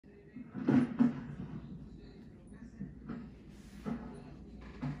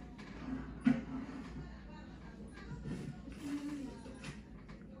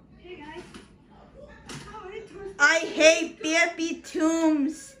BFB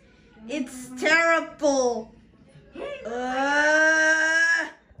Toons. It's terrible. Shut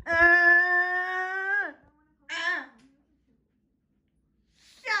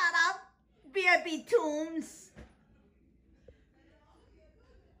up, BFB Toons.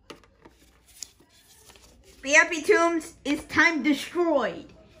 BFB Toons is time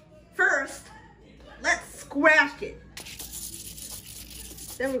destroyed. First, let's scratch it.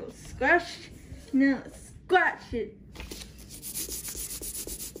 There we go, scratch. Now scratch it.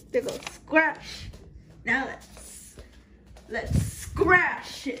 There we go, scratch. Now let's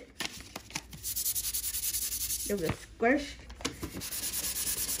scratch it. There we go, scratch.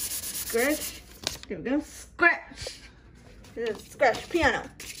 Scratch. There we go, scratch. Scratch piano.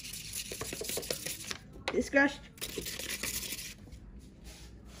 It's scratched.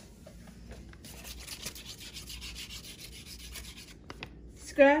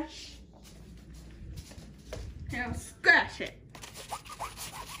 Scratch. Now scratch it.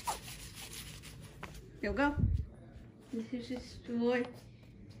 There we go. This is destroyed.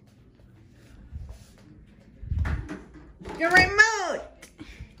 The remote.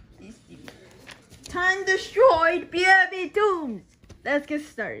 Time destroyed. BFB Toons. Let's get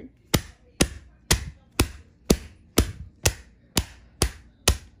started.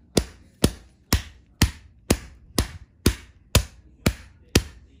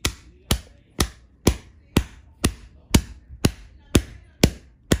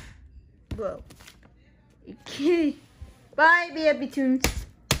 Whoa. Okay. Bye, BFB Toons.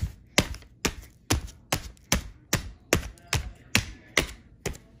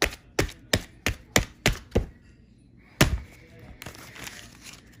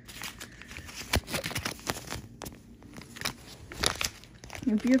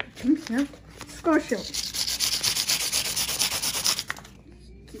 BFB Toons now. Squash him.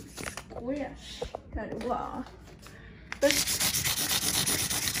 Squish. Got it. Wow. Squish.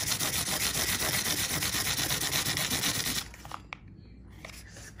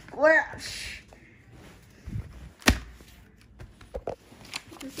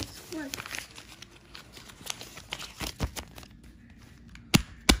 This is squish.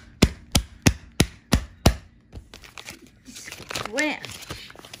 Squish.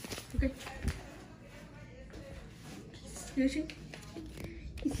 Okay. He's squishing.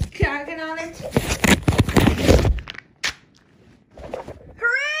 He's cracking on it.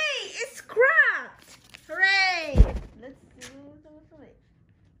 Hooray! It's cracked! Hooray! Let's do something.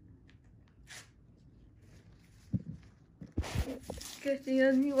 Good thing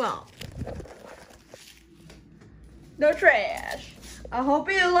as well. No trash. I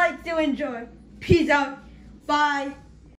hope you like to enjoy. Peace out. Bye.